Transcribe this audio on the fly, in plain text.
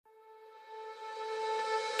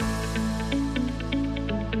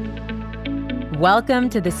Welcome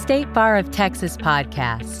to the State Bar of Texas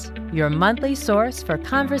podcast, your monthly source for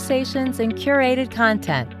conversations and curated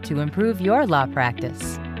content to improve your law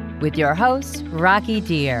practice. With your host, Rocky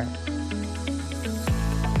Deer.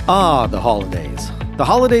 The holidays. The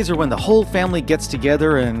holidays are when the whole family gets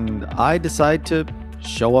together and I decide to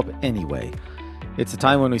show up anyway. It's a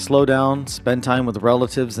time when we slow down, spend time with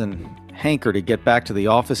relatives, and hanker to get back to the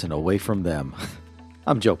office and away from them.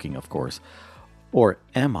 I'm joking, of course. Or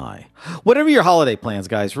am I? Whatever your holiday plans,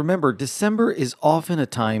 guys, remember, December is often a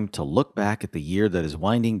time to look back at the year that is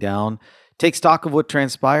winding down, take stock of what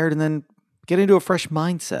transpired, and then get into a fresh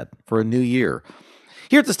mindset for a new year.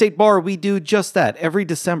 Here at the State Bar, we do just that every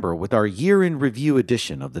December with our year-in review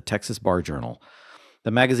edition of the Texas Bar Journal.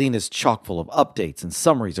 The magazine is chock full of updates and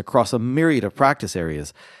summaries across a myriad of practice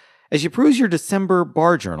areas. As you peruse your December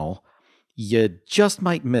Bar Journal, you just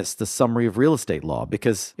might miss the summary of real estate law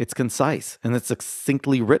because it's concise and it's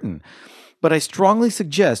succinctly written. But I strongly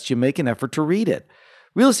suggest you make an effort to read it.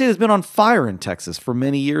 Real estate has been on fire in Texas for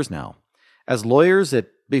many years now. As lawyers, it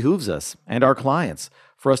behooves us and our clients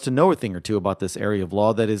for us to know a thing or two about this area of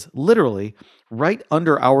law that is literally right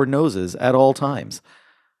under our noses at all times.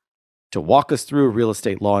 To walk us through real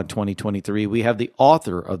estate law in 2023, we have the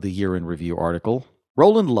author of the Year in Review article,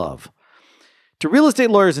 Roland Love. To real estate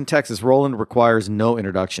lawyers in Texas, Roland requires no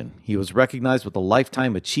introduction. He was recognized with the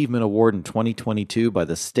Lifetime Achievement Award in 2022 by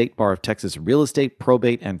the State Bar of Texas Real Estate,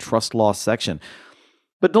 Probate, and Trust Law section.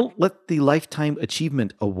 But don't let the Lifetime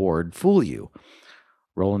Achievement Award fool you.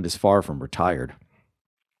 Roland is far from retired.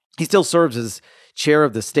 He still serves as chair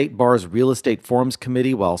of the State Bar's Real Estate Forums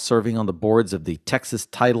Committee while serving on the boards of the Texas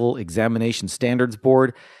Title Examination Standards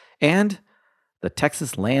Board and the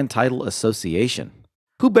Texas Land Title Association.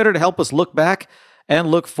 Who better to help us look back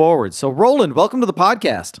and look forward? So, Roland, welcome to the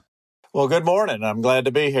podcast. Well, good morning. I'm glad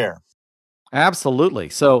to be here. Absolutely.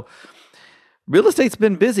 So, real estate's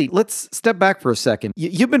been busy. Let's step back for a second.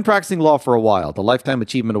 You've been practicing law for a while. The Lifetime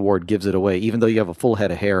Achievement Award gives it away, even though you have a full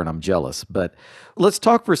head of hair, and I'm jealous. But let's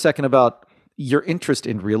talk for a second about your interest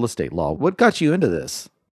in real estate law. What got you into this?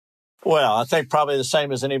 Well, I think probably the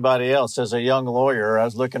same as anybody else. As a young lawyer, I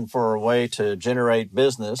was looking for a way to generate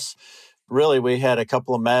business. Really, we had a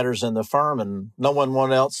couple of matters in the firm and no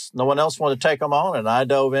one else wanted to take them on. And I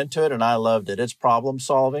dove into it and I loved it. It's problem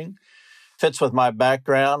solving, fits with my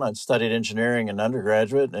background. I'd studied engineering in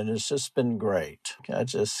undergraduate and it's just been great. I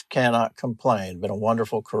just cannot complain. Been a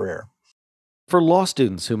wonderful career. For law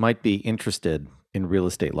students who might be interested in real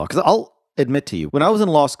estate law, because I'll admit to you, when I was in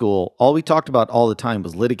law school, all we talked about all the time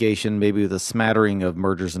was litigation, maybe with a smattering of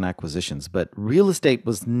mergers and acquisitions, but real estate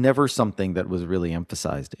was never something that was really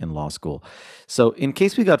emphasized in law school. So in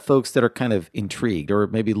case we got folks that are kind of intrigued, or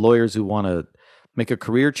maybe lawyers who want to make a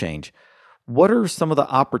career change, what are some of the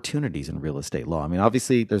opportunities in real estate law? I mean,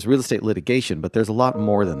 obviously there's real estate litigation, but there's a lot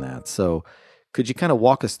more than that. So could you kind of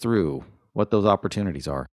walk us through what those opportunities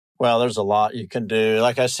are? Well, there's a lot you can do.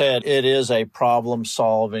 Like I said, it is a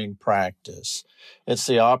problem-solving practice. It's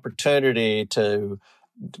the opportunity to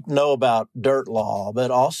know about dirt law,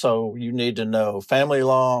 but also you need to know family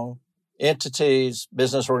law, entities,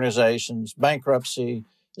 business organizations, bankruptcy,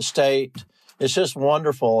 estate. It's just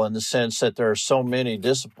wonderful in the sense that there are so many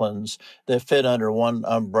disciplines that fit under one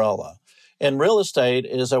umbrella. And real estate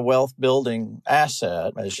is a wealth-building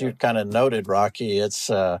asset. As you kind of noted, Rocky, it's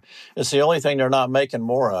the only thing they're not making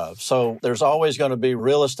more of. So there's always going to be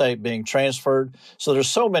real estate being transferred. So there's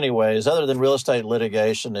so many ways, other than real estate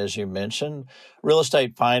litigation, as you mentioned. Real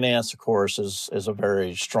estate finance, of course, is a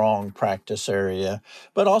very strong practice area,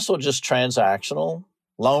 but also just transactional,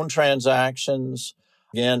 loan transactions,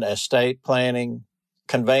 again, estate planning,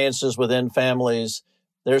 conveyances within families.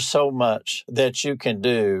 There's so much that you can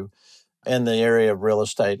do in the area of real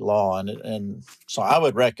estate law. And so I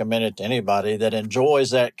would recommend it to anybody that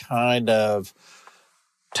enjoys that kind of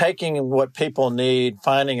taking what people need,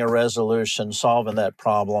 finding a resolution, solving that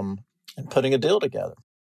problem, and putting a deal together.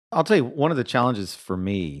 I'll tell you, one of the challenges for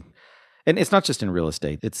me, and it's not just in real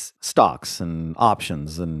estate, it's stocks and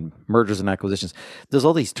options and mergers and acquisitions. There's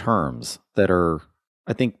all these terms that are,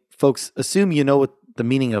 I think folks assume you know what the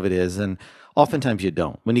meaning of it is, and oftentimes you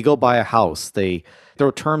don't. When you go buy a house, they throw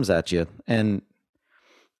terms at you, and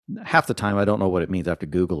half the time I don't know what it means. I have to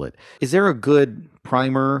Google it. Is there a good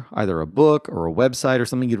primer, either a book or a website or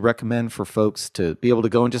something you'd recommend for folks to be able to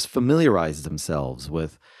go and just familiarize themselves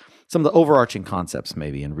with some of the overarching concepts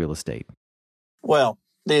maybe in real estate? Well,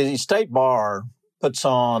 the State Bar puts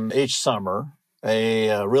on each summer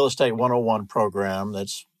a Real Estate 101 program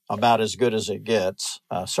that's about as good as it gets.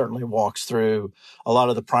 Certainly walks through a lot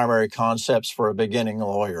of the primary concepts for a beginning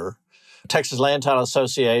lawyer. Texas Land Title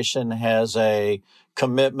Association has a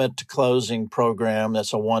commitment to closing program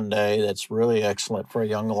that's a one-day that's really excellent for a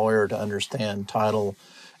young lawyer to understand title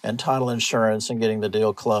and title insurance and getting the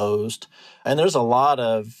deal closed. And there's a lot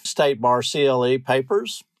of state bar CLE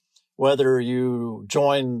papers, whether you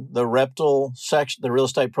join the REPTL section, the real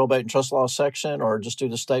estate probate and trust law section, or just do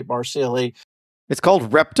the state bar CLE. It's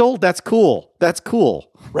called Reptile? That's cool. That's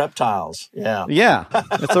cool. Reptiles, yeah. Yeah,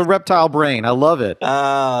 it's a reptile brain. I love it.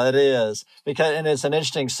 It is. And it's an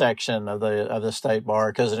interesting section of the state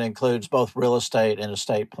bar because it includes both real estate and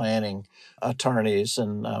estate planning attorneys,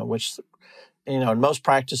 and which, in most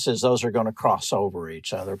practices, those are going to cross over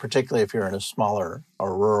each other, particularly if you're in a smaller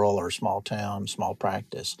or rural or small town, small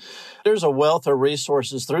practice. There's a wealth of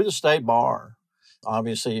resources through the state bar.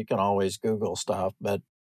 Obviously, you can always Google stuff, but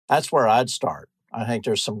that's where I'd start. I think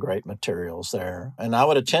there's some great materials there. And I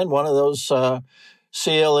would attend one of those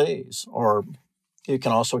CLEs, or you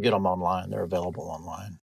can also get them online. They're available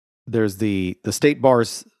online. There's the State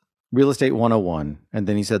Bar's Real Estate 101, and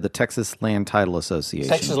then you said the Texas Land Title Association.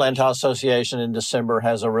 Texas Land Title Association in December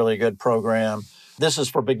has a really good program. This is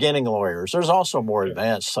for beginning lawyers. There's also more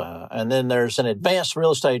advanced. And then there's an advanced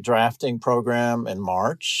real estate drafting program in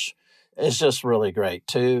March. It's just really great,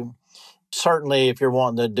 too. Certainly, if you're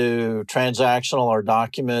wanting to do transactional or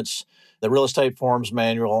documents, the Real Estate Forms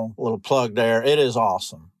Manual, a little plug there, it is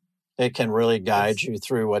awesome. It can really guide you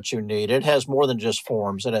through what you need. It has more than just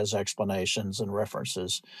forms. It has explanations and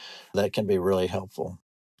references that can be really helpful.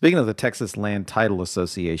 Speaking of the Texas Land Title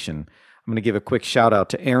Association, I'm going to give a quick shout out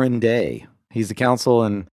to Aaron Day. He's the counsel,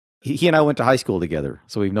 and he and I went to high school together,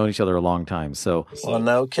 so we've known each other a long time. Well,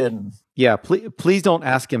 no kidding. Yeah, please don't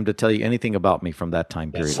ask him to tell you anything about me from that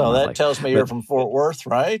time period. So that tells me you're from Fort Worth,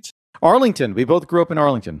 right? Arlington. We both grew up in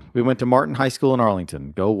Arlington. We went to Martin High School in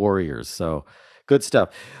Arlington. Go Warriors. So good stuff.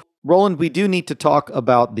 Roland, we do need to talk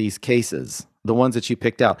about these cases, the ones that you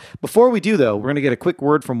picked out. Before we do, though, we're going to get a quick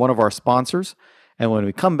word from one of our sponsors. And when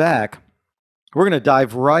we come back, we're going to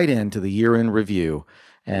dive right into the year-end review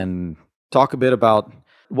and talk a bit about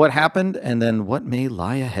what happened and then what may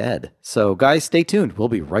lie ahead. So guys, stay tuned. We'll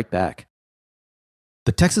be right back.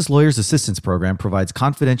 The Texas Lawyers Assistance Program provides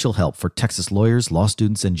confidential help for Texas lawyers, law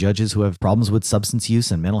students, and judges who have problems with substance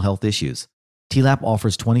use and mental health issues. TLAP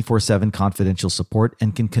offers 24/7 confidential support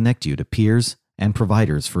and can connect you to peers and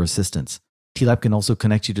providers for assistance. TLAP can also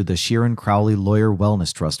connect you to the Sheeran Crowley Lawyer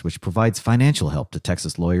Wellness Trust, which provides financial help to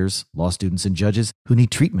Texas lawyers, law students, and judges who need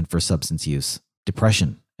treatment for substance use,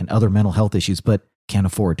 depression, and other mental health issues, but can't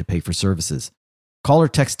afford to pay for services. Call or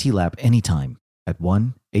text TLAP anytime at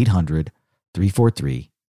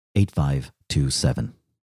 1-800-343-8527.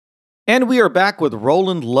 And we are back with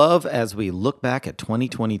Roland Love as we look back at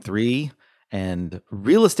 2023 and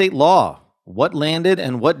real estate law, what landed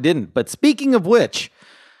and what didn't. But speaking of which,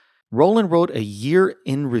 Roland wrote a year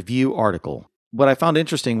in review article. What I found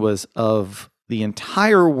interesting was of the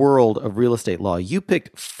entire world of real estate law, you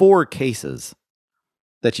picked 4 cases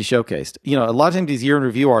that you showcased. A lot of times these year in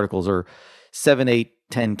review articles are 7, 8,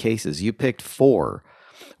 10 cases. You picked 4.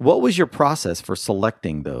 What was your process for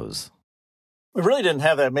selecting those? We really didn't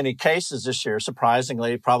have that many cases this year,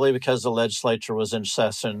 surprisingly, probably because the legislature was in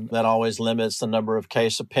session. That always limits the number of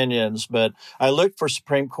case opinions. But I looked for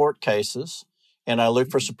Supreme Court cases, and I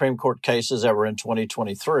looked for Supreme Court cases that were in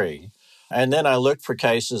 2023. And then I looked for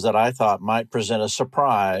cases that I thought might present a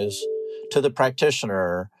surprise to the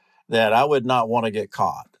practitioner that I would not want to get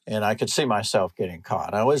caught. And I could see myself getting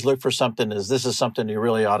caught. I always look for something this is something you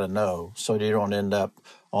really ought to know so you don't end up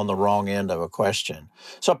on the wrong end of a question.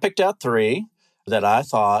 So I picked out 3 that I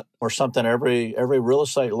thought were something every real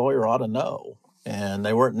estate lawyer ought to know. And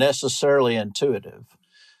they weren't necessarily intuitive.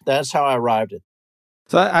 That's how I arrived at.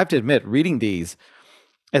 So I have to admit, reading these,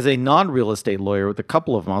 as a non-real estate lawyer with a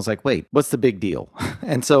couple of them, I was like, wait, what's the big deal?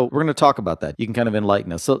 And so we're going to talk about that. You can kind of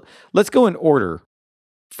enlighten us. So let's go in order.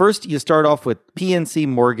 First, you start off with PNC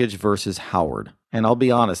Mortgage versus Howard. And I'll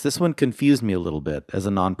be honest, this one confused me a little bit as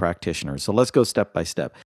a non-practitioner. So let's go step by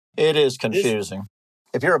step. It is confusing.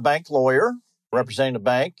 If you're a bank lawyer representing a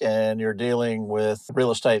bank and you're dealing with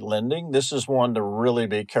real estate lending, this is one to really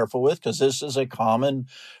be careful with because this is a common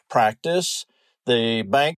practice. The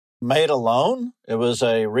bank made a loan. It was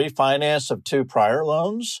a refinance of 2 prior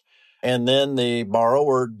loans. And then the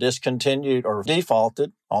borrower discontinued or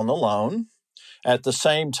defaulted on the loan. At the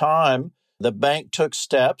same time, the bank took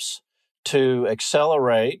steps to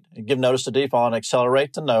accelerate, give notice of default and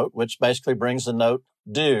accelerate the note, which basically brings the note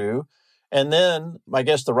due. And then, I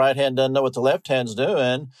guess the right hand doesn't know what the left hand's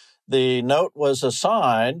doing. The note was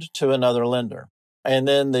assigned to another lender. And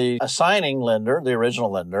then the assigning lender, the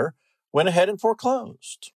original lender, went ahead and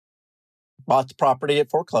foreclosed. bought the property at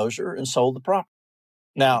foreclosure and sold the property.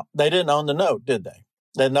 Now, they didn't own the note, did they?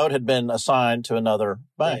 The note had been assigned to another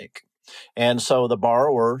bank. And so the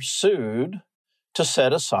borrower sued to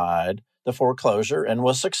set aside the foreclosure and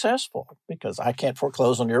was successful because I can't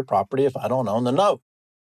foreclose on your property if I don't own the note.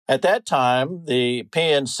 At that time, the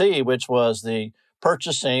PNC, which was the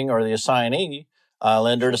purchasing or the assignee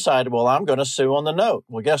lender, decided, well, I'm going to sue on the note.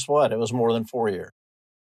 Well, guess what? It was more than 4 years.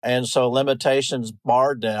 And so limitations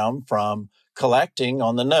barred them from collecting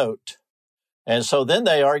on the note. And so then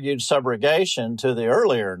they argued subrogation to the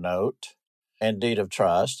earlier note and deed of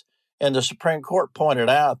trust. And the Supreme Court pointed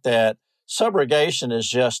out that subrogation is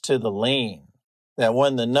just to the lien, that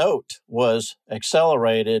when the note was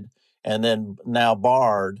accelerated and then now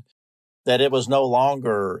barred, that it was no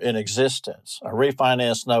longer in existence. A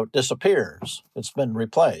refinance note disappears. It's been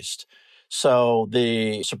replaced. So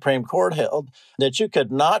the Supreme Court held that you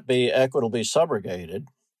could not be equitably subrogated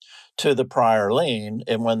to the prior lien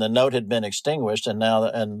and when the note had been extinguished and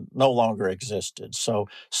no longer existed. So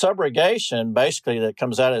subrogation, basically, that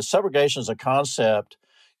comes out as subrogation is a concept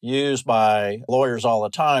used by lawyers all the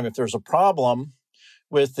time. If there's a problem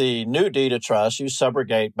with the new deed of trust, you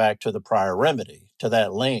subrogate back to the prior remedy, to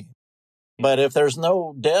that lien. But if there's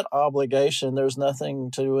no debt obligation, there's nothing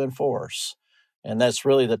to enforce. And that's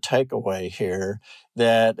really the takeaway here,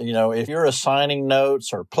 that, if you're assigning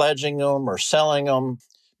notes or pledging them or selling them,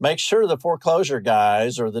 make sure the foreclosure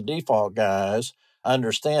guys or the default guys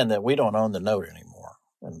understand that we don't own the note anymore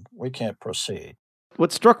and we can't proceed.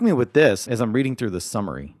 What struck me with this, as I'm reading through the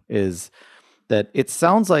summary, is that it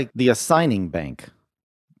sounds like the assigning bank,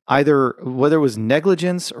 either whether it was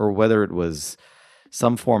negligence or whether it was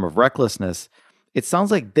some form of recklessness, it sounds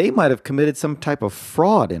like they might have committed some type of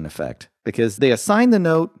fraud in effect, because they assign the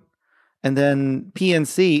note and then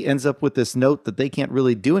PNC ends up with this note that they can't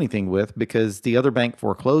really do anything with because the other bank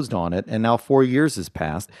foreclosed on it, and now 4 years has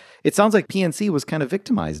passed. It sounds like PNC was kind of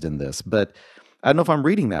victimized in this, but I don't know if I'm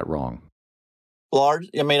reading that wrong. Well, I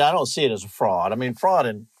don't see it as a fraud.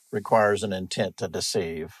 Fraud requires an intent to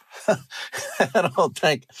deceive. I don't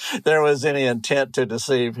think there was any intent to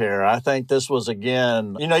deceive here. I think this was,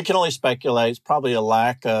 again, you can only speculate. It's probably a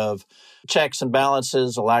lack of checks and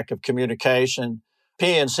balances, a lack of communication.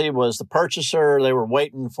 PNC was the purchaser. They were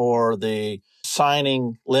waiting for the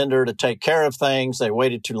signing lender to take care of things. They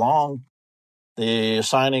waited too long. The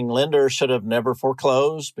signing lender should have never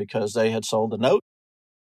foreclosed because they had sold the note.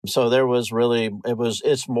 So there was really,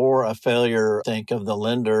 it's more a failure, I think, of the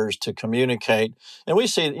lenders to communicate. And we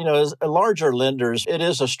see, as larger lenders, it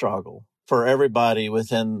is a struggle for everybody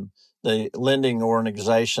within the lending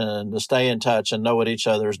organization to stay in touch and know what each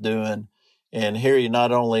other's doing. And here you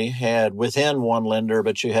not only had within one lender,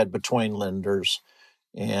 but you had between lenders.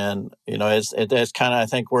 And, that's kind of, I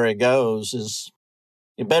think, where it goes is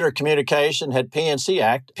better communication. Had PNC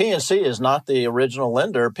act. PNC is not the original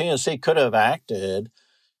lender. PNC could have acted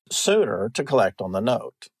sooner to collect on the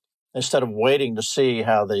note instead of waiting to see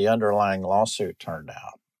how the underlying lawsuit turned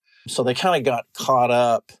out. So they kind of got caught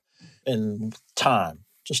up in time.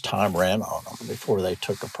 Just time ran on them before they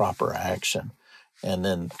took a proper action. And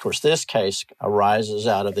then, of course, this case arises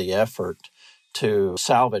out of the effort to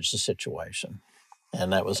salvage the situation.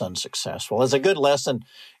 And that was unsuccessful. It's a good lesson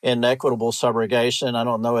in equitable subrogation. I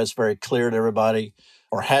don't know it's very clear to everybody,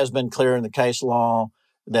 or has been clear in the case law,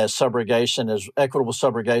 that equitable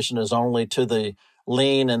subrogation is only to the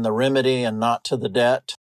lien and the remedy and not to the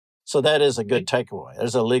debt. So that is a good takeaway.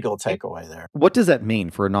 There's a legal takeaway there. What does that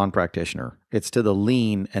mean for a non-practitioner? It's to the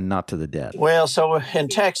lien and not to the debt. Well, so in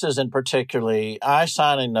Texas in particular, I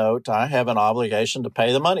sign a note. I have an obligation to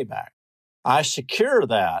pay the money back. I secure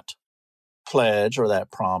that pledge or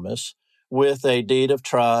that promise with a deed of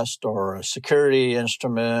trust or a security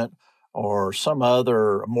instrument or some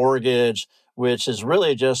other mortgage, which is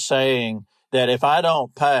really just saying that if I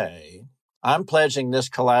don't pay, I'm pledging this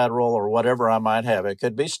collateral or whatever I might have. It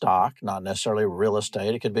could be stock, not necessarily real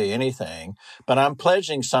estate. It could be anything. But I'm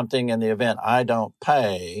pledging something in the event I don't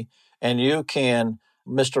pay, and you can,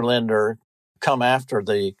 Mr. Lender, come after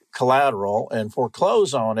the collateral and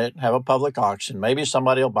foreclose on it, have a public auction. Maybe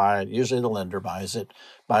somebody will buy it. Usually the lender buys it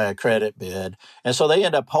by a credit bid. And so they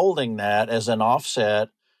end up holding that as an offset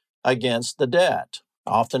against the debt.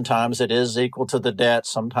 Oftentimes it is equal to the debt.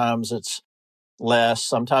 Sometimes it's less.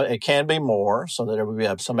 Sometimes it can be more, so that we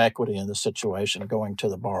have some equity in the situation going to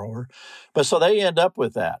the borrower. But so they end up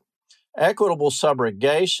with that. Equitable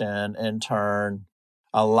subrogation, in turn,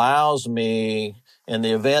 allows me, in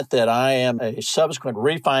the event that I am a subsequent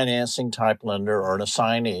refinancing type lender or an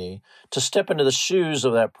assignee, to step into the shoes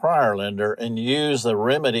of that prior lender and use the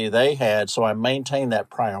remedy they had, so I maintain that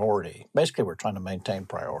priority. Basically, we're trying to maintain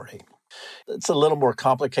priority. It's a little more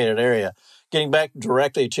complicated area. Getting back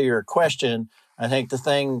directly to your question, I think the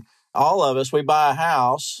thing, all of us, we buy a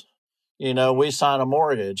house, we sign a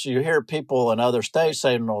mortgage. You hear people in other states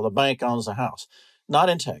say, no, the bank owns the house. Not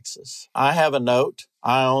in Texas. I have a note,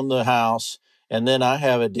 I own the house, and then I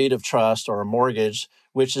have a deed of trust or a mortgage,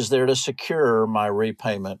 which is there to secure my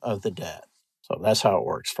repayment of the debt. So that's how it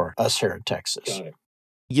works for us here in Texas. Got it.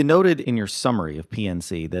 You noted in your summary of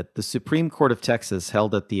PNC that the Supreme Court of Texas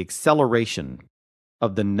held that the acceleration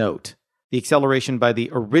of the note, the acceleration by the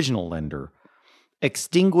original lender,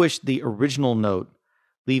 extinguished the original note,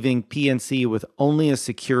 leaving PNC with only a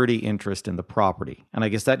security interest in the property. And I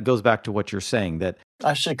guess that goes back to what you're saying, that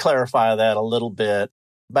I should clarify that a little bit.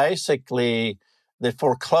 Basically, the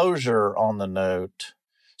foreclosure on the note,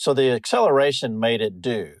 so the acceleration made it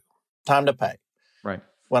due, time to pay. Right.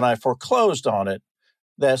 When I foreclosed on it,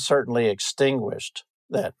 that certainly extinguished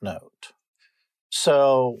that note.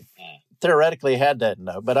 So theoretically had that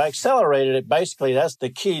note, but I accelerated it. Basically, that's the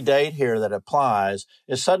key date here that applies,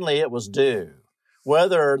 is suddenly it was due.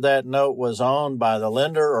 Whether that note was owned by the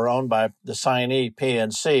lender or owned by the signee,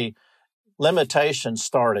 PNC, limitations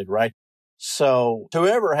started, right? So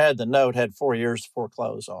whoever had the note had 4 years to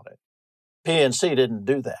foreclose on it. PNC didn't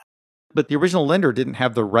do that. But the original lender didn't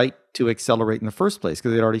have the right to accelerate in the first place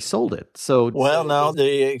because they'd already sold it. So, well, no,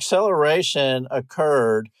 the acceleration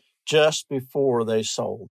occurred just before they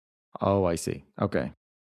sold. Oh, I see. Okay.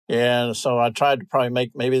 Yeah, so I tried to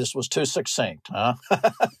probably maybe this was too succinct, huh?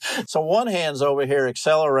 So one hand's over here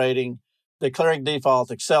accelerating, declaring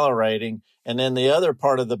default, accelerating, and then the other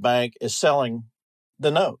part of the bank is selling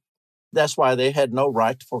the note. That's why they had no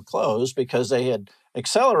right to foreclose, because they had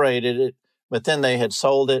accelerated it, but then they had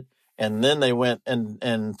sold it, and then they went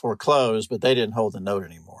and foreclosed, but they didn't hold the note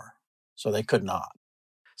anymore. So they could not.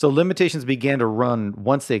 So limitations began to run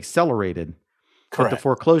once they accelerated, Correct. But the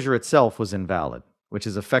foreclosure itself was invalid, which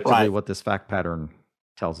is effectively Right. what this fact pattern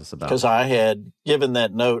tells us about. Because I had given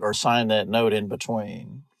that note or signed that note in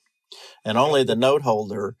between, and only the note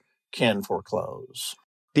holder can foreclose.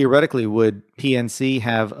 Theoretically, would PNC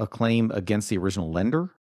have a claim against the original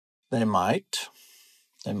lender? They might.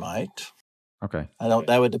 They might. Okay.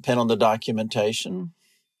 That would depend on the documentation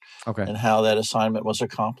Okay. and how that assignment was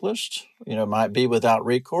accomplished. It might be without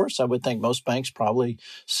recourse. I would think most banks probably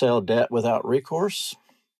sell debt without recourse,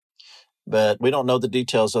 but we don't know the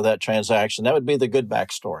details of that transaction. That would be the good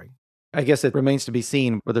backstory. I guess it remains to be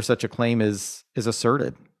seen whether such a claim is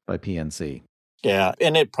asserted by PNC. Yeah,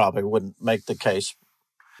 and it probably wouldn't make the case.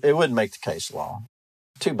 It wouldn't make the case law.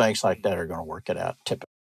 Two banks like that are going to work it out typically.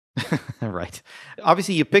 Right.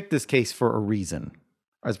 Obviously, you picked this case for a reason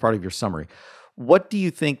as part of your summary. What do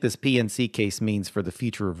you think this PNC case means for the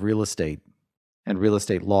future of real estate and real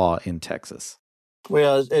estate law in Texas?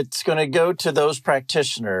 Well, it's going to go to those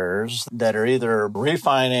practitioners that are either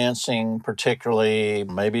refinancing, particularly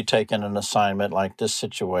maybe taking an assignment like this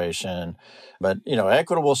situation. But,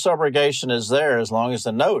 equitable subrogation is there as long as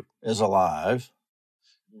the note is alive.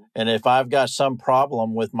 And if I've got some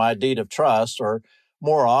problem with my deed of trust, or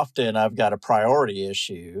more often I've got a priority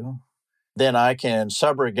issue, then I can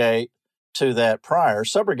subrogate to that prior.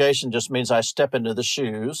 Subrogation just means I step into the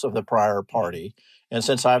shoes of the prior party. And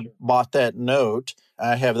since I've bought that note,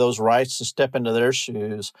 I have those rights to step into their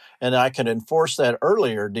shoes, and I can enforce that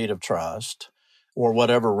earlier deed of trust or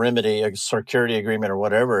whatever remedy, a security agreement or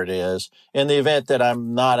whatever it is, in the event that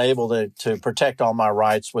I'm not able to protect all my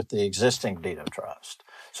rights with the existing deed of trust.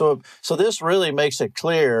 So this really makes it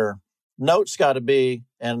clear, note's got to be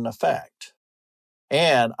in effect.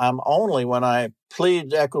 And I'm only, when I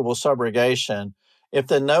plead equitable subrogation, if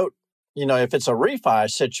the note, if it's a refi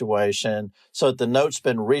situation, so that the note's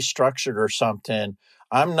been restructured or something,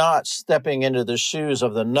 I'm not stepping into the shoes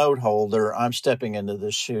of the note holder. I'm stepping into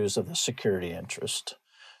the shoes of the security interest.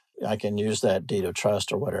 I can use that deed of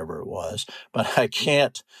trust or whatever it was, but I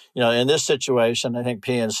can't, in this situation, I think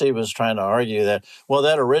PNC was trying to argue that, well,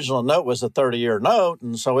 that original note was a 30-year note,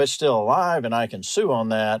 and so it's still alive, and I can sue on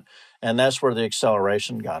that. And that's where the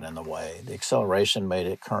acceleration got in the way. The acceleration made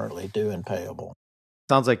it currently due and payable.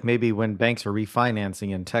 Sounds like maybe when banks are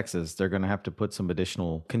refinancing in Texas, they're going to have to put some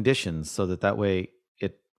additional conditions so that way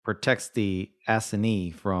it protects the assignee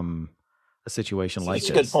from a situation like this.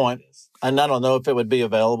 That's a good point. And I don't know if it would be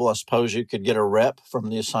available. I suppose you could get a rep from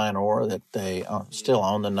the assignor that they still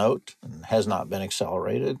own the note and has not been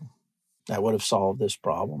accelerated. That would have solved this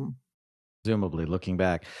problem. Presumably, looking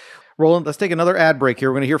back. Roland, let's take another ad break here.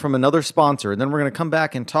 We're going to hear from another sponsor, and then we're going to come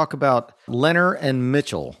back and talk about Leonard and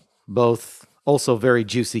Mitchell, both also very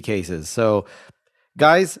juicy cases. So,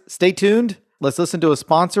 guys, stay tuned. Let's listen to a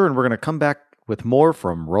sponsor, and we're going to come back with more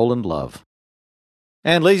from Roland Love.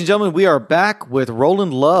 And ladies and gentlemen, we are back with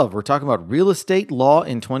Roland Love. We're talking about real estate law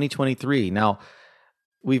in 2023. Now,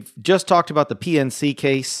 we've just talked about the PNC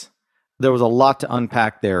case. There was a lot to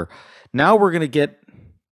unpack there. Now we're going to get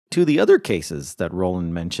to the other cases that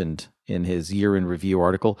Roland mentioned in his year in review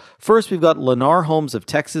article. First, we've got Lennar Homes of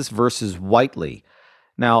Texas versus Whiteley.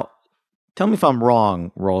 Now, tell me if I'm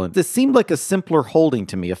wrong, Roland. This seemed like a simpler holding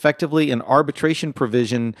to me. Effectively, an arbitration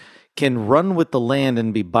provision can run with the land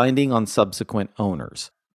and be binding on subsequent owners.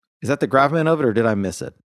 Is that the gravamen of it, or did I miss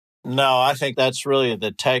it? No, I think that's really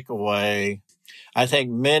the takeaway. I think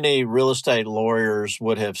many real estate lawyers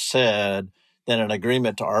would have said that an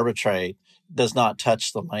agreement to arbitrate does not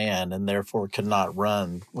touch the land and therefore could not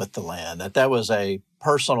run with the land. That was a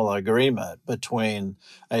personal agreement between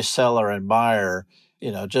a seller and buyer.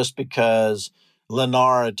 Just because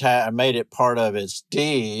Lennar made it part of its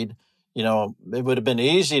deed, it would have been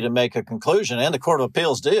easy to make a conclusion, and the Court of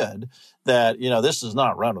Appeals did, that, this does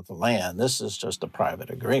not run with the land. This is just a private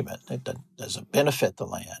agreement. It doesn't benefit the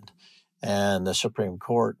land. And the Supreme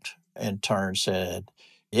Court, in turn, said,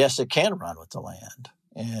 yes, it can run with the land.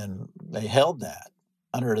 And they held that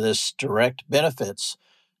under this direct benefits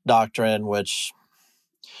doctrine, which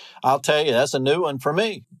I'll tell you, that's a new one for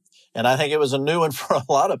me. And I think it was a new one for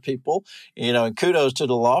a lot of people, and kudos to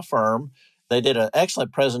the law firm. They did an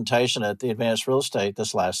excellent presentation at the Advanced Real Estate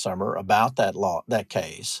this last summer about that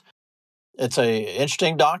case. It's an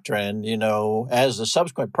interesting doctrine, as the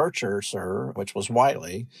subsequent purchaser, which was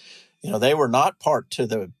Whiteley, they were not part to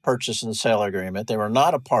the purchase and sale agreement. They were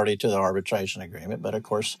not a party to the arbitration agreement. But of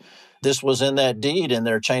course, this was in that deed in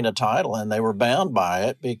their chain of title, and they were bound by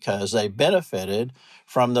it because they benefited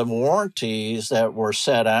from the warranties that were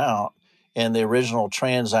set out in the original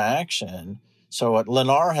transaction. So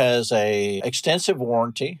Lennar has a extensive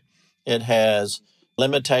warranty. It has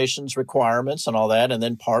limitations, requirements, and all that. And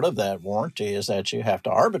then part of that warranty is that you have to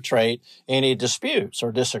arbitrate any disputes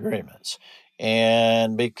or disagreements.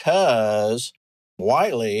 And because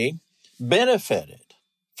Whiteley benefited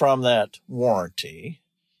from that warranty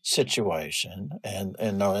situation and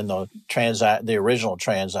in the original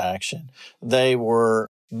transaction, they were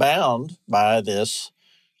bound by this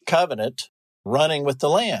covenant running with the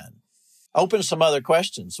land. Open some other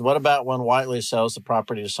questions. What about when Whiteley sells the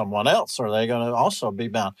property to someone else? Are they going to also be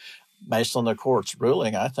bound? Based on the court's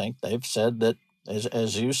ruling, I think they've said that,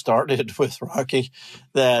 as you started with, Rocky,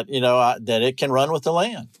 that that it can run with the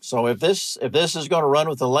land. So if this is going to run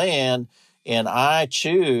with the land, and I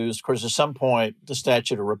choose, of course, at some point the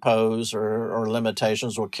statute of repose or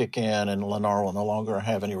limitations will kick in, and Lennar will no longer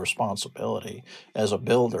have any responsibility as a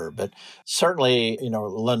builder. But certainly,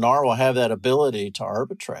 Lennar will have that ability to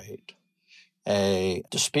arbitrate a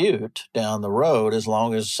dispute down the road as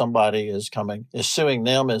long as somebody is suing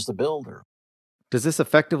them as the builder. Does this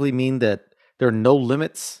effectively mean that there are no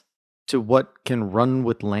limits to what can run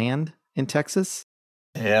with land in Texas?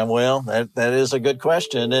 Yeah, well, that is a good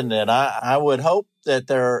question, isn't it? I would hope that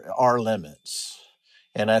there are limits.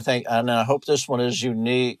 And I hope this one is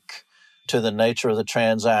unique to the nature of the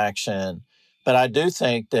transaction. But I do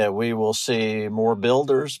think that we will see more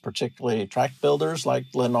builders, particularly tract builders like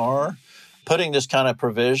Lennar, putting this kind of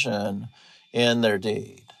provision in their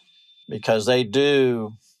deed, because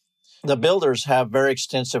the builders have very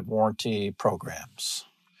extensive warranty programs.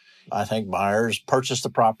 I think buyers purchase the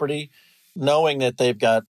property knowing that they've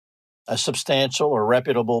got a substantial or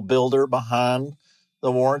reputable builder behind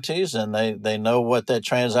the warranties, and they know what that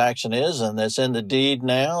transaction is, and that's in the deed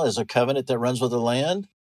now as a covenant that runs with the land.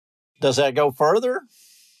 Does that go further?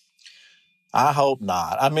 I hope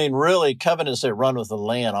not. I mean, really, covenants that run with the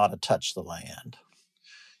land ought to touch the land.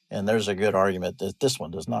 And there's a good argument that this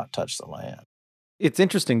one does not touch the land. It's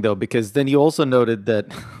interesting, though, because then you also noted that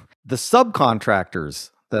the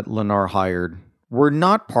subcontractors that Lennar hired were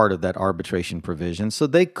not part of that arbitration provision, so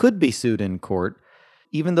they could be sued in court,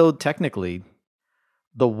 even though technically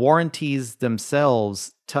the warranties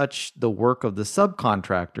themselves touch the work of the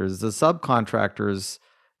subcontractors. The subcontractors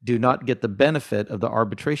do not get the benefit of the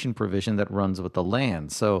arbitration provision that runs with the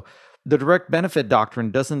land. So the direct benefit doctrine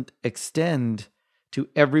doesn't extend to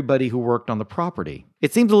everybody who worked on the property.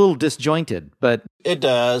 It seems a little disjointed, but it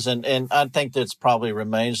does, and I think that's probably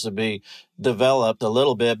remains to be developed a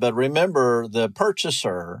little bit. But remember, the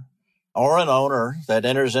purchaser or an owner that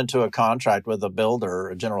enters into a contract with a builder,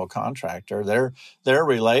 a general contractor, their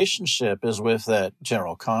relationship is with that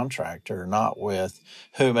general contractor, not with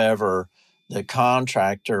whomever the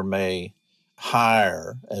contractor may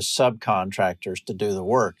hire as subcontractors to do the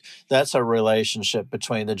work. That's a relationship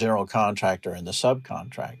between the general contractor and the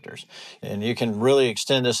subcontractors. And you can really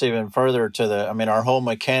extend this even further to our whole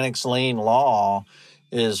mechanics lien law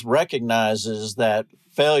recognizes that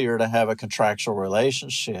failure to have a contractual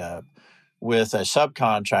relationship with a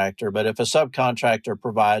subcontractor. But if a subcontractor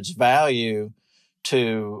provides value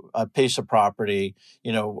to a piece of property,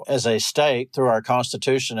 as a state, through our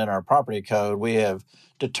Constitution and our property code, we have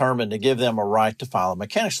determined to give them a right to file a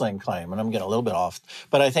mechanics lien claim. And I'm getting a little bit off,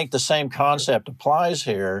 but I think the same concept applies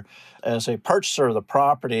here. As a purchaser of the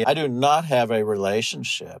property, I do not have a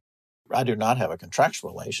relationship. I do not have a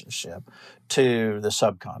contractual relationship to the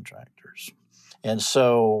subcontractors. And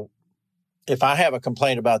so if I have a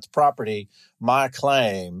complaint about the property, my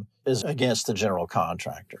claim is against the general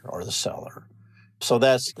contractor or the seller. So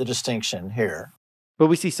that's the distinction here. But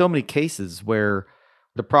we see so many cases where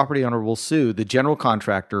the property owner will sue the general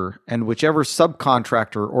contractor and whichever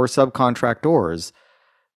subcontractor or subcontractors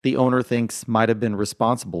the owner thinks might have been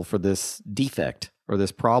responsible for this defect or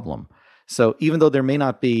this problem. So even though there may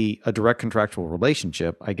not be a direct contractual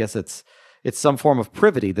relationship, I guess it's some form of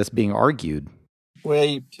privity that's being argued. Well,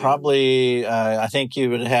 you probably, I think you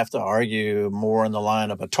would have to argue more in the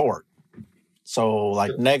line of a tort. So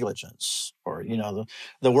like negligence, or,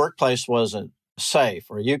 the workplace wasn't safe,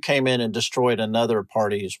 or you came in and destroyed another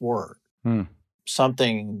party's work.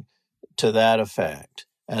 Something to that effect,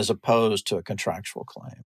 as opposed to a contractual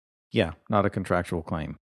claim. Yeah, not a contractual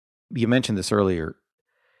claim. You mentioned this earlier.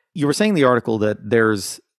 You were saying in the article that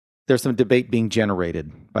there's some debate being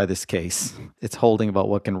generated by this case. It's holding about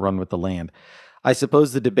what can run with the land. I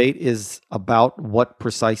suppose the debate is about what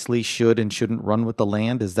precisely should and shouldn't run with the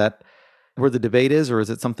land. Is that where the debate is, or is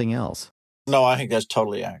it something else? No, I think that's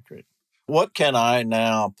totally accurate. What can I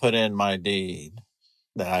now put in my deed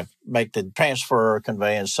that I make the transfer or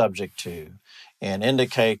conveyance subject to, and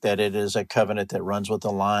indicate that it is a covenant that runs with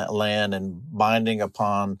the land and binding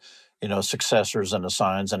upon, successors and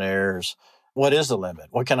assigns and heirs? What is the limit?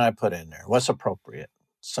 What can I put in there? What's appropriate?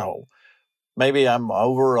 So maybe I'm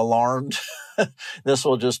over alarmed. This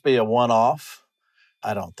will just be a one-off.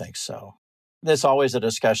 I don't think so. There's always a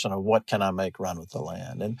discussion of what can I make run with the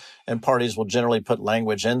land. And parties will generally put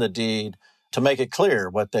language in the deed to make it clear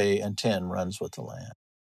what they intend runs with the land.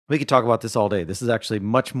 We could talk about this all day. This is actually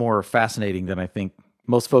much more fascinating than I think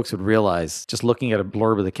most folks would realize just looking at a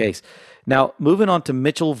blurb of the case. Now, moving on to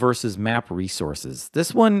Mitchell versus Map Resources.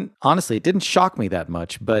 This one, honestly, it didn't shock me that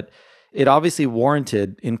much, but it obviously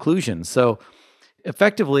warranted inclusion. So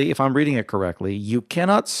effectively, if I'm reading it correctly, you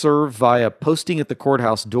cannot serve via posting at the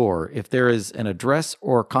courthouse door if there is an address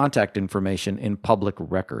or contact information in public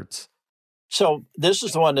records. So this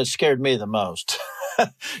is the one that scared me the most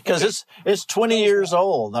because it's 20 years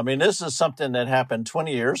old. I mean, this is something that happened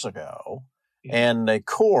 20 years ago, and the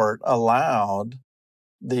court allowed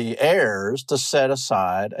the heirs to set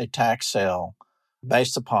aside a tax sale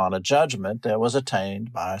based upon a judgment that was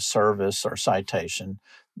attained by service or citation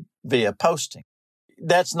via posting.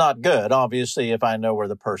 That's not good, obviously, if I know where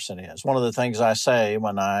the person is. One of the things I say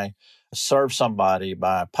when I serve somebody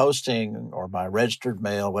by posting or by registered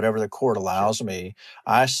mail, whatever the court allows me,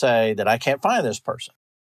 I say that I can't find this person.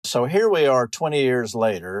 So here we are 20 years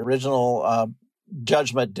later, original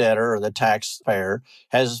judgment debtor or the taxpayer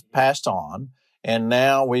has passed on. And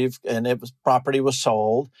now property was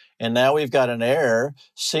sold. And now we've got an heir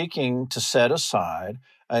seeking to set aside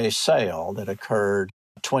a sale that occurred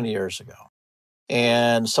 20 years ago.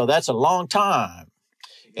 And so that's a long time.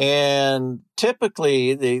 And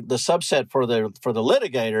typically the subset for the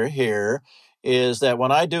litigator here is that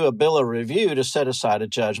when I do a bill of review to set aside a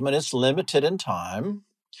judgment, it's limited in time.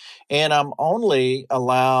 And I'm only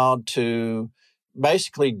allowed to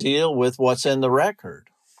basically deal with what's in the record.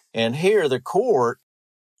 And here the court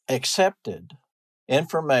accepted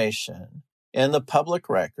information in the public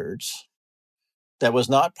records that was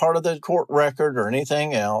not part of the court record or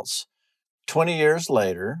anything else 20 years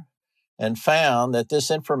later, and found that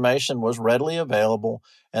this information was readily available,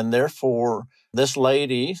 and therefore this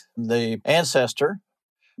lady, the ancestor,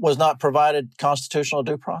 was not provided constitutional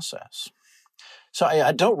due process. So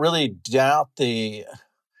I don't really doubt the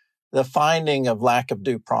finding of lack of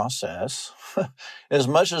due process as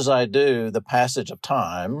much as I do the passage of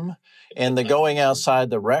time and the going outside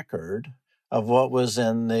the record of what was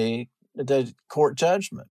in the court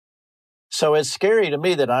judgment. So it's scary to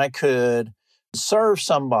me that I could serve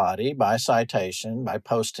somebody by citation, by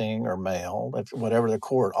posting or mail, whatever the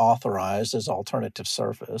court authorized as alternative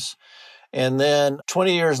service. And then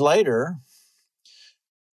 20 years later,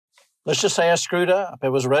 let's just say I screwed up.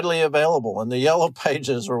 It was readily available in the yellow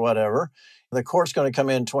pages or whatever. The court's going to come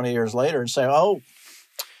in 20 years later and say, oh,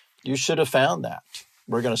 you should have found that.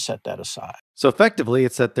 We're going to set that aside. So effectively,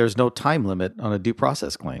 it's that there's no time limit on a due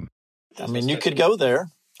process claim. I mean, you could go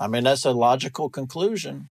there. I mean, that's a logical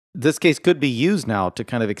conclusion. This case could be used now to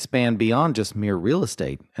kind of expand beyond just mere real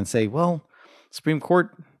estate and say, well, Supreme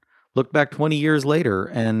Court looked back 20 years later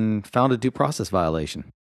and found a due process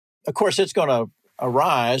violation. Of course, it's going to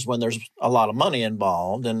arise when there's a lot of money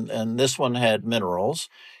involved, and this one had minerals.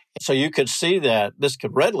 So you could see that this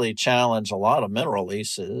could readily challenge a lot of mineral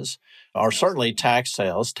leases, or certainly tax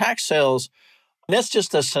sales. Tax sales, that's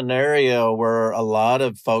just a scenario where a lot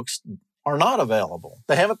of folks are not available.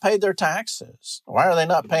 They haven't paid their taxes. Why are they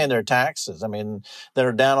not paying their taxes? I mean,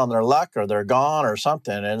 they're down on their luck or they're gone or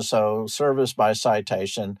something. And so service by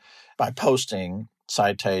citation, by posting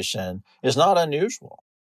citation, is not unusual.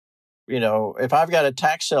 You know, if I've got a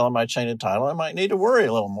tax sale in my chain of title, I might need to worry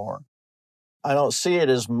a little more. I don't see it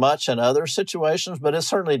as much in other situations, but it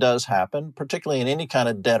certainly does happen, particularly in any kind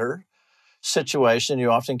of debtor situation.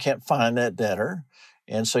 You often can't find that debtor.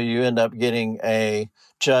 And so you end up getting a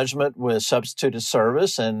judgment with substituted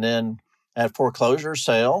service, and then at foreclosure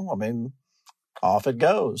sale, I mean, off it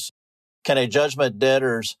goes. Can a judgment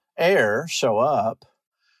debtor's heir show up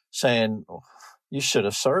saying, oh, you should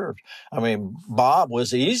have served? I mean, Bob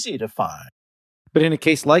was easy to find. But in a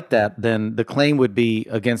case like that, then the claim would be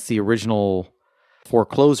against the original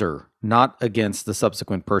forecloser, not against the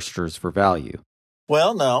subsequent purchasers for value.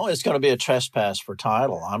 Well, no, it's going to be a trespass for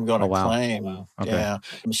title. I'm going to claim. Wow. Okay. Yeah.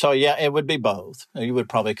 So, yeah, it would be both. You would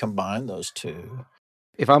probably combine those two.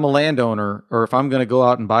 If I'm a landowner, or if I'm going to go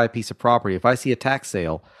out and buy a piece of property, if I see a tax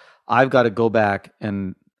sale, I've got to go back,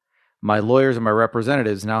 and my lawyers and my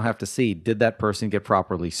representatives now have to see, did that person get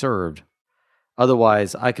properly served?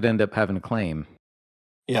 Otherwise, I could end up having a claim.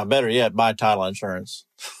 Yeah, better yet, buy title insurance.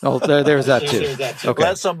 Oh, there's that too. Okay.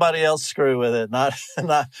 Let somebody else screw with it,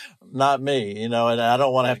 not me. You know, and I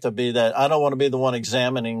don't want to have to be that. I don't want to be the one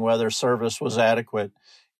examining whether service was adequate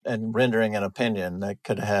and rendering an opinion that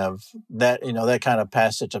could have that, you know, that kind of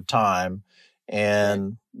passage of time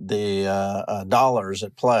and the dollars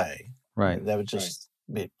at play. Right. That would just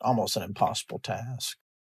be almost an impossible task.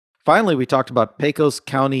 Finally, we talked about Pecos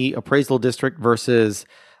County Appraisal District versus,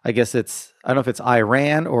 I guess I don't know if it's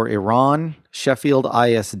Iran or Iran, Sheffield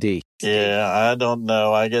ISD. Yeah, I don't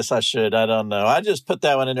know. I guess I should. I don't know. I just put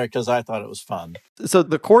that one in there because I thought it was fun. So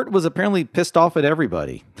the court was apparently pissed off at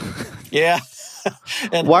everybody. Yeah.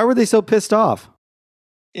 And why were they so pissed off?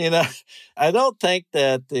 You know, I don't think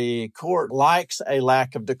that the court likes a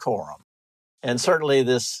lack of decorum. And certainly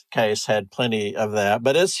this case had plenty of that,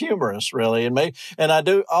 but it's humorous, really. And I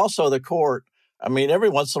do also the court, I mean, every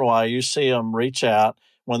once in a while you see them reach out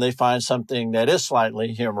when they find something that is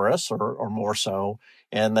slightly humorous or more so,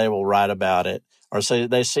 and they will write about it or say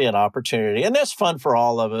they see an opportunity. And that's fun for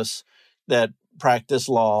all of us that practice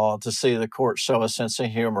law to see the court show a sense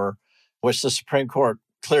of humor, which the Supreme Court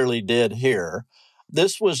clearly did here.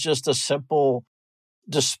 This was just a simple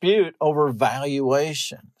dispute over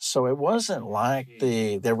valuation. So it wasn't like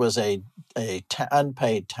there was a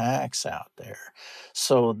unpaid tax out there.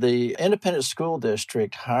 So the independent school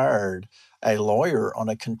district hired a lawyer on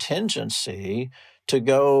a contingency to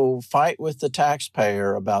go fight with the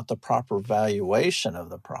taxpayer about the proper valuation of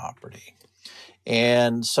the property.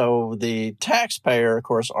 And so the taxpayer, of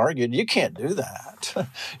course, argued, you can't do that.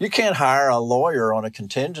 You can't hire a lawyer on a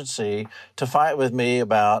contingency to fight with me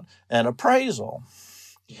about an appraisal.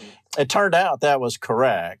 It turned out that was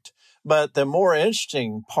correct. But the more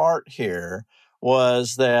interesting part here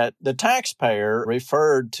was that the taxpayer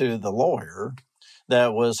referred to the lawyer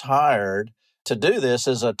that was hired to do this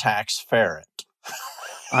as a tax ferret.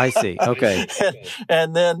 I see. Okay.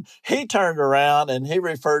 And then he turned around and he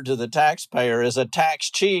referred to the taxpayer as a tax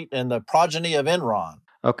cheat and the progeny of Enron.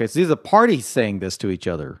 Okay, so these are parties saying this to each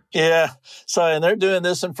other. Yeah. So, and they're doing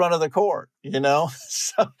this in front of the court, you know?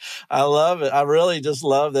 So I love it. I really just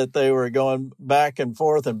love that they were going back and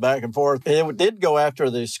forth and back and forth. It did go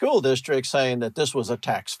after the school district saying that this was a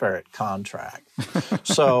tax ferret contract.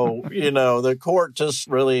 So, you know, the court just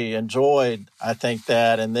really enjoyed, I think,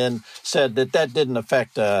 that, and then said that that didn't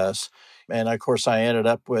affect us. And of course, I ended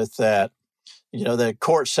up with that. You know, the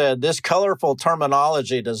court said this colorful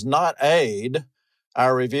terminology does not aid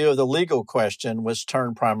our review of the legal question, which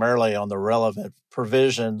turned primarily on the relevant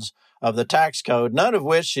provisions of the tax code, none of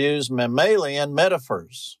which use mammalian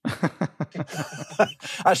metaphors.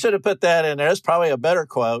 I should have put that in there. It's probably a better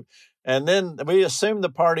quote. And then we assume the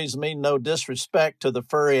parties mean no disrespect to the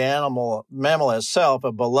furry mammal itself,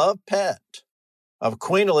 a beloved pet of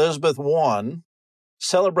Queen Elizabeth I,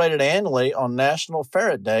 celebrated annually on National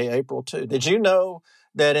Ferret Day, April 2. Did you know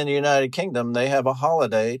that in the United Kingdom, they have a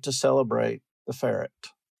holiday to celebrate the ferret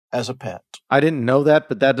as a pet? I didn't know that,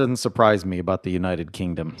 but that doesn't surprise me about the United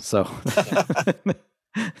Kingdom. So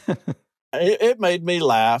It made me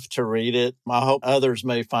laugh to read it. I hope others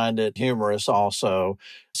may find it humorous also.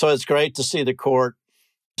 So it's great to see the court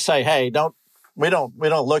say, hey, we don't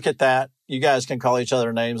look at that. You guys can call each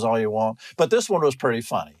other names all you want. But this one was pretty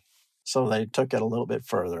funny. So they took it a little bit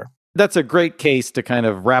further. That's a great case to kind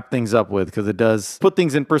of wrap things up with because it does put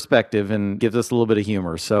things in perspective and gives us a little bit of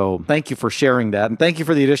humor. So thank you for sharing that. And thank you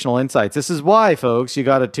for the additional insights. This is why, folks, you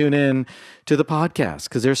got to tune in to the podcast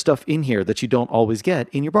because there's stuff in here that you don't always get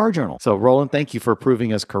in your bar journal. So Roland, thank you for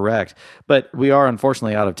proving us correct. But we are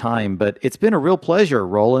unfortunately out of time. But it's been a real pleasure,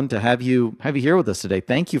 Roland, to have you here with us today.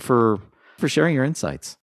 Thank you for sharing your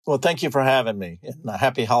insights. Well, thank you for having me. And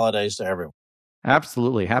happy holidays to everyone.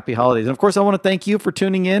 Absolutely. Happy holidays. And of course, I want to thank you for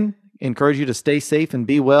tuning in. Encourage you to stay safe and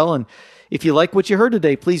be well. And if you like what you heard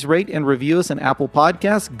today, please rate and review us on Apple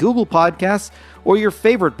Podcasts, Google Podcasts, or your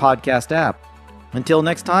favorite podcast app. Until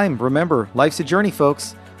next time, remember, life's a journey,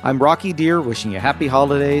 folks. I'm Rocky Deer, wishing you happy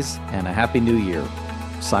holidays and a happy new year.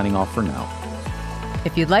 Signing off for now.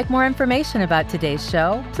 If you'd like more information about today's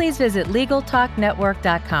show, please visit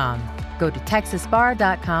LegalTalkNetwork.com. Go to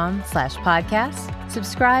TexasBar.com/podcast.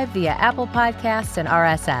 Subscribe via Apple Podcasts and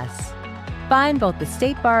RSS. Find both the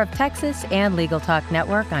State Bar of Texas and Legal Talk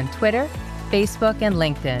Network on Twitter, Facebook, and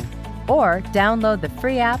LinkedIn. Or download the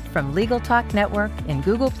free app from Legal Talk Network in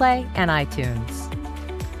Google Play and iTunes.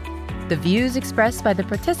 The views expressed by the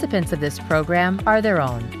participants of this program are their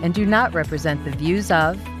own and do not represent the views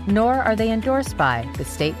of, nor are they endorsed by, the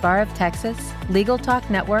State Bar of Texas, Legal Talk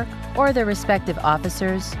Network, or their respective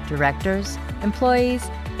officers, directors, employees,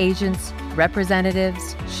 agents,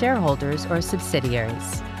 representatives, shareholders, or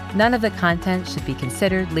subsidiaries. None of the content should be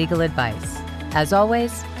considered legal advice. As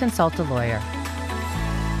always, consult a lawyer.